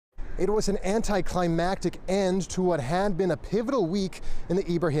It was an anticlimactic end to what had been a pivotal week in the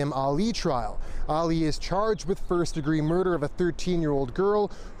Ibrahim Ali trial. Ali is charged with first-degree murder of a 13-year-old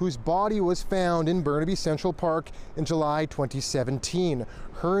girl whose body was found in Burnaby Central Park in July 2017.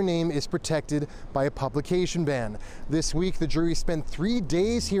 Her name is protected by a publication ban. This week, the jury spent 3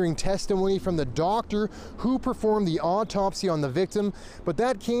 days hearing testimony from the doctor who performed the autopsy on the victim, but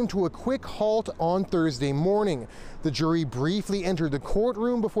that came to a quick halt on Thursday morning. The jury briefly entered the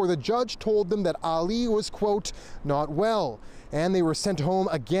courtroom before the judge told them that Ali was, quote, not well, and they were sent home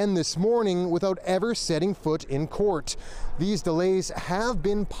again this morning without ever setting foot in court. These delays have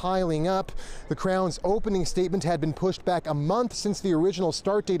been piling up. The Crown's opening statement had been pushed back a month since the original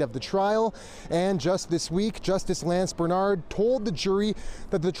start date of the trial, and just this week, Justice Lance Bernard told the jury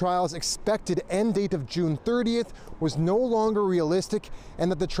that the trial's expected end date of June 30th was no longer realistic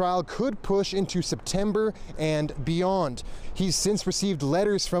and that the trial could push into September and beyond. He's since received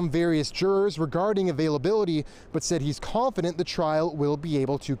letters from various jurors regarding availability, but said he's confident the trial will be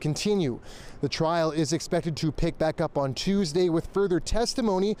able to continue. The trial is expected to pick back up on Tuesday with further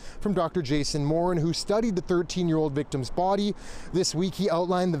testimony from Dr. Jason Moran, who studied the 13-year-old victim's body. This week, he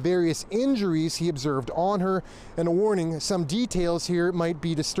outlined the various injuries he observed on her, and a warning, some details here might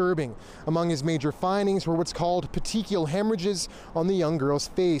be disturbing. Among his major findings were what's called petechial hemorrhages on the young girl's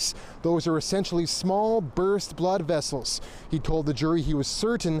face. Those are essentially small burst blood vessels. He told the jury he was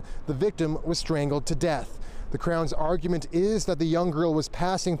certain the victim was strangled to death. The Crown's argument is that the young girl was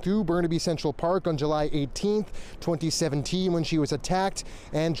passing through Burnaby Central Park on July 18, 2017 when she was attacked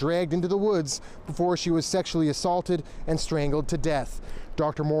and dragged into the woods before she was sexually assaulted and strangled to death.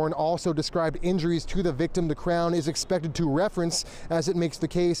 Dr. Moran also described injuries to the victim the Crown is expected to reference as it makes the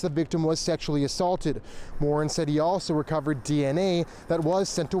case the victim was sexually assaulted. Moran said he also recovered DNA that was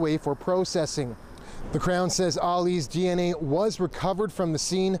sent away for processing. The Crown says Ali's DNA was recovered from the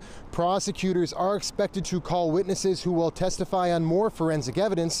scene. Prosecutors are expected to call witnesses who will testify on more forensic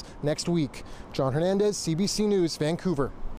evidence next week. Jon Hernandez, CBC News, Vancouver.